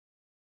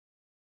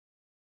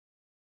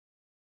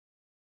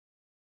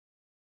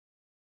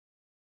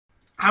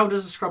How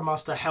does a Scrum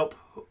Master help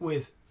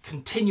with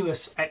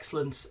continuous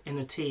excellence in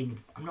a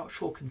team? I'm not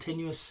sure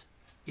continuous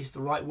is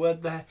the right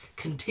word there.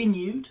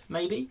 Continued,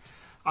 maybe.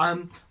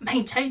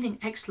 Maintaining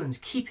excellence,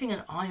 keeping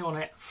an eye on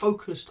it,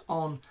 focused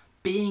on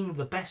being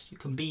the best you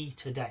can be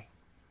today.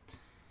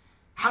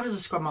 How does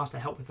a Scrum Master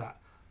help with that?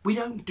 We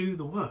don't do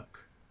the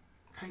work.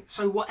 Okay?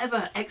 So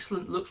whatever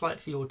excellent looks like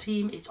for your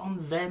team, it's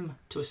on them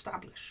to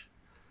establish.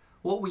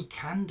 What we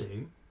can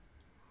do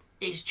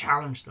is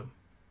challenge them,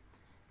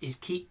 is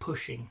keep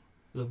pushing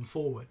them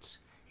forwards.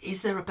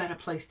 Is there a better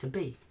place to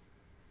be?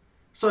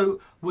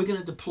 So we're going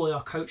to deploy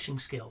our coaching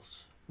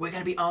skills. We're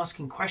going to be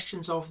asking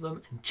questions of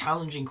them and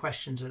challenging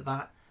questions at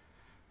that.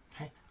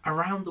 Okay?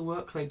 Around the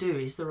work they do,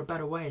 is there a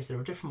better way? Is there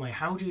a different way?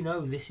 How do you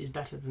know this is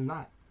better than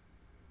that?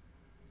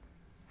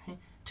 Okay?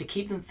 To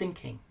keep them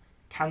thinking,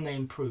 can they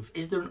improve?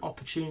 Is there an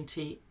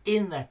opportunity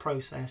in their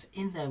process,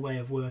 in their way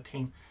of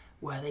working,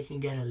 where they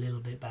can get a little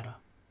bit better?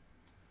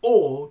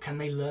 Or can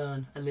they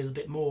learn a little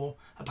bit more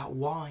about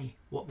why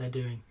what they're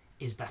doing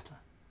is better?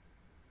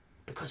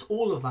 Because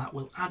all of that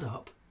will add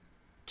up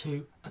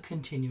to a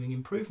continuing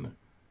improvement.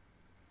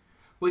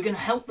 We're going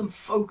to help them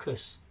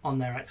focus on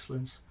their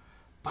excellence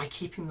by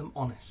keeping them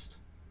honest,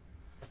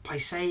 by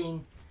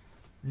saying,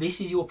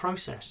 this is your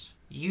process,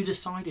 you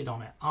decided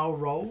on it, our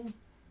role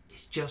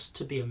is just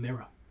to be a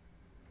mirror.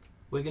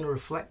 We're going to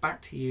reflect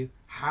back to you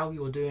how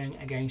you're doing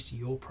against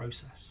your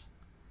process.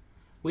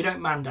 We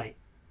don't mandate,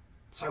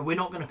 so we're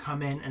not going to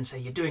come in and say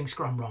you're doing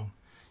Scrum wrong,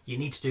 you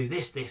need to do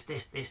this, this,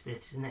 this, this,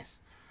 this and this.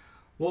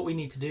 What we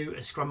need to do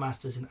as Scrum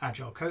Masters and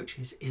Agile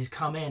coaches is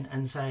come in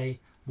and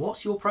say,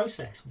 what's your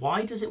process?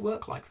 Why does it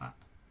work like that?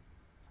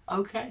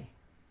 Okay.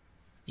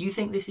 You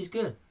think this is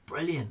good?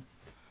 Brilliant.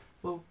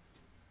 Well,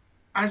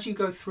 as you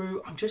go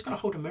through, I'm just going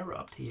to hold a mirror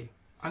up to you.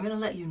 I'm going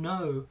to let you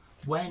know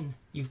when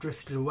you've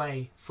drifted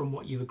away from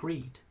what you've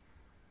agreed.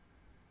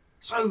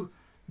 So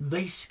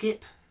they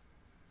skip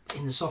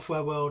in the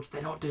software world.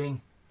 They're not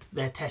doing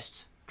their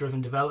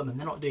test-driven development.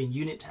 They're not doing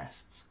unit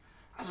tests.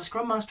 As a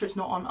Scrum Master, it's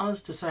not on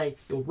us to say,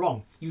 you're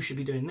wrong, you should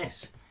be doing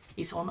this.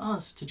 It's on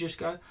us to just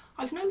go,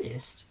 I've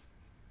noticed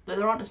that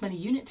there aren't as many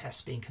unit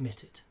tests being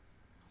committed.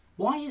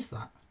 Why is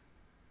that?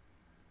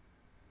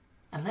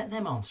 And let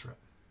them answer it.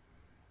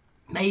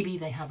 Maybe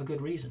they have a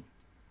good reason.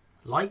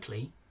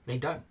 Likely, they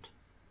don't.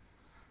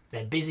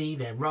 They're busy,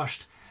 they're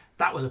rushed.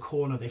 That was a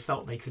corner they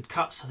felt they could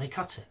cut, so they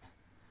cut it.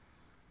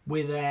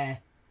 We're there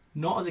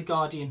not as a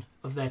guardian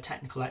of their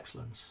technical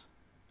excellence,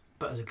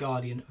 but as a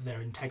guardian of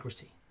their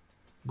integrity.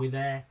 We're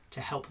there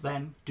to help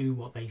them do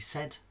what they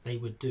said they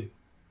would do.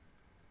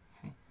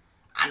 Okay?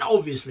 And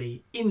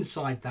obviously,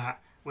 inside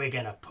that, we're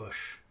going to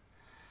push.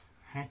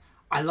 Okay?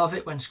 I love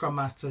it when Scrum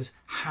Masters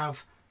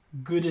have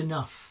good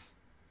enough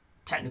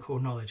technical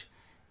knowledge.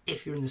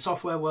 If you're in the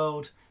software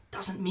world,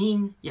 doesn't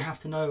mean you have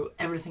to know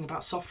everything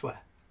about software.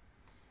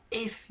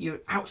 If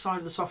you're outside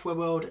of the software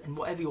world and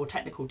whatever your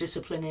technical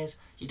discipline is,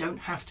 you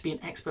don't have to be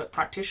an expert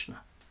practitioner.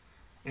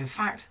 In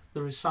fact,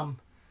 there is some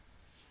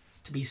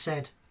to be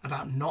said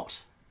about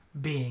not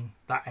being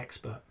that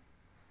expert.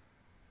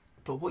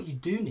 But what you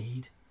do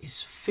need is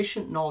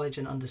sufficient knowledge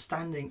and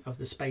understanding of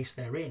the space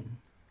they're in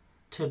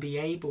to be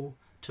able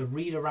to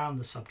read around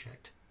the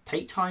subject,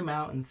 take time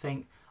out and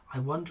think, I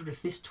wonder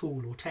if this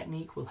tool or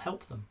technique will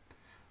help them.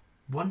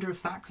 Wonder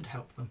if that could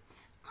help them,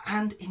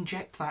 and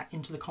inject that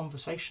into the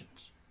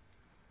conversations.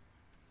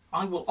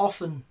 I will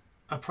often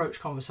approach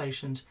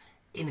conversations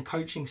in a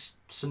coaching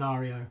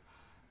scenario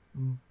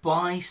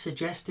by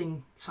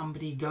suggesting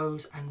somebody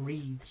goes and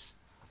reads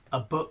a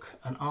book,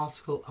 an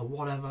article, or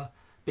whatever,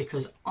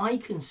 because I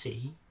can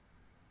see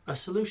a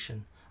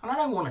solution. And I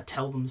don't want to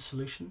tell them the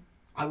solution.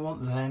 I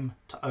want them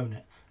to own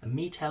it. And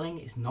me telling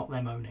is not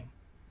them owning.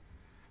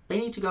 They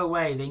need to go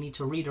away. They need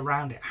to read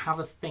around it, have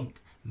a think,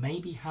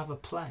 maybe have a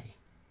play.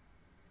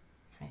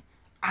 Okay?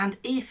 And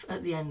if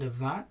at the end of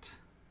that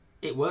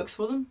it works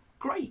for them,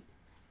 great.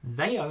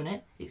 They own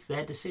it. It's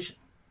their decision.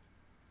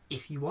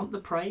 If you want the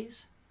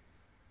praise,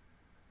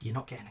 you're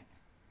not getting it.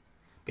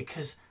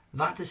 Because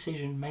that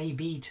decision may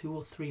be 2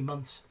 or 3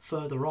 months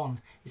further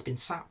on. It's been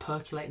sat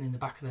percolating in the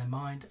back of their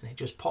mind and it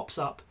just pops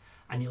up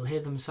and you'll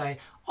hear them say,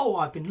 oh,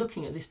 I've been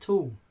looking at this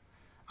tool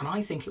and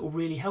I think it will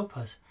really help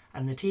us.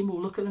 And the team will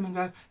look at them and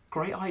go,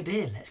 great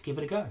idea, let's give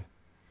it a go.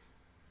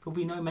 There'll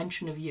be no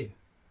mention of you.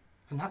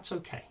 And that's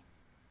okay.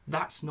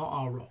 That's not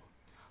our role.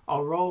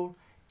 Our role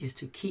is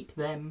to keep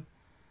them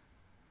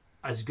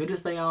as good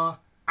as they are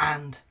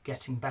and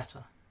getting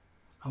better.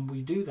 And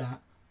we do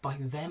that by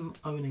them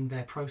owning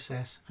their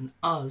process and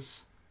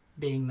us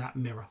being that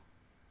mirror.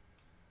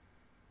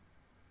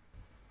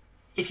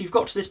 If you've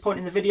got to this point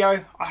in the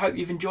video, I hope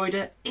you've enjoyed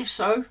it. If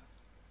so,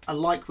 a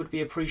like would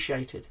be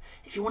appreciated.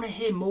 If you want to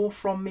hear more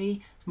from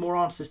me, more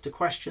answers to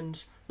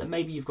questions that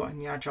maybe you've got in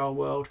the Agile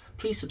world,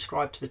 please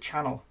subscribe to the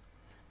channel.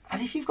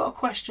 And if you've got a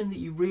question that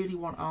you really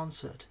want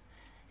answered,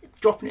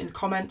 drop it in the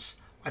comments.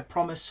 I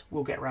promise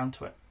we'll get around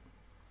to it.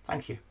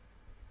 Thank you.